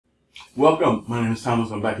Welcome. My name is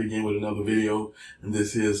Thomas. I'm back again with another video, and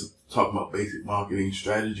this is talking about basic marketing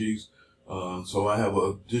strategies. So I have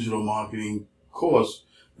a digital marketing course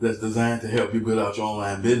that's designed to help you build out your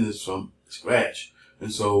online business from scratch.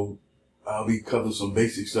 And so I'll be covering some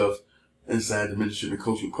basic stuff inside the mentorship and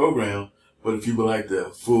coaching program. But if you would like the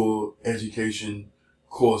full education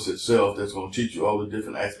course itself, that's going to teach you all the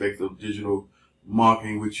different aspects of digital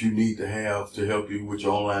marketing which you need to have to help you with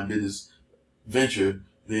your online business venture,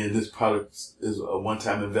 then this product is a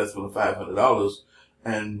one-time investment of $500.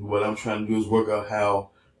 And what I'm trying to do is work out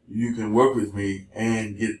how you can work with me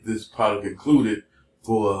and get this product included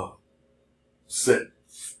for a set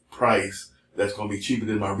price that's going to be cheaper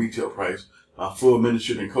than my retail price. My full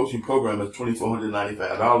mentorship and coaching program is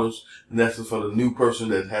 $2,495, and that's for the new person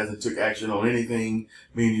that hasn't took action on anything,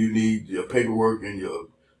 meaning you need your paperwork and your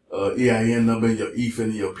EIN number, and your EFIN,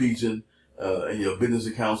 and your PGIN, and your business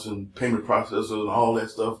accounts and payment processors and all that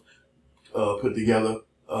stuff put together.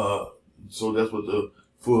 So that's what the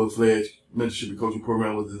full-fledged mentorship and coaching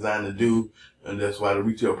program was designed to do, and that's why the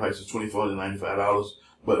retail price is $2,495.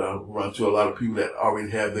 But I run to a lot of people that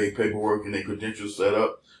already have their paperwork and their credentials set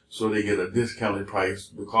up, so they get a discounted price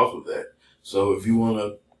because of that. So if you want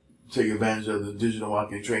to take advantage of the digital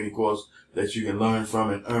marketing training course that you can learn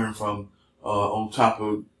from and earn from on top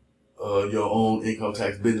of your own income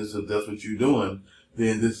tax business, if that's what you're doing,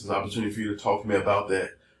 then this is an opportunity for you to talk to me about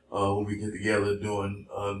that when we get together during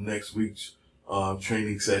next week's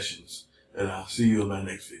training sessions. And I'll see you in my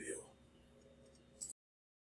next video.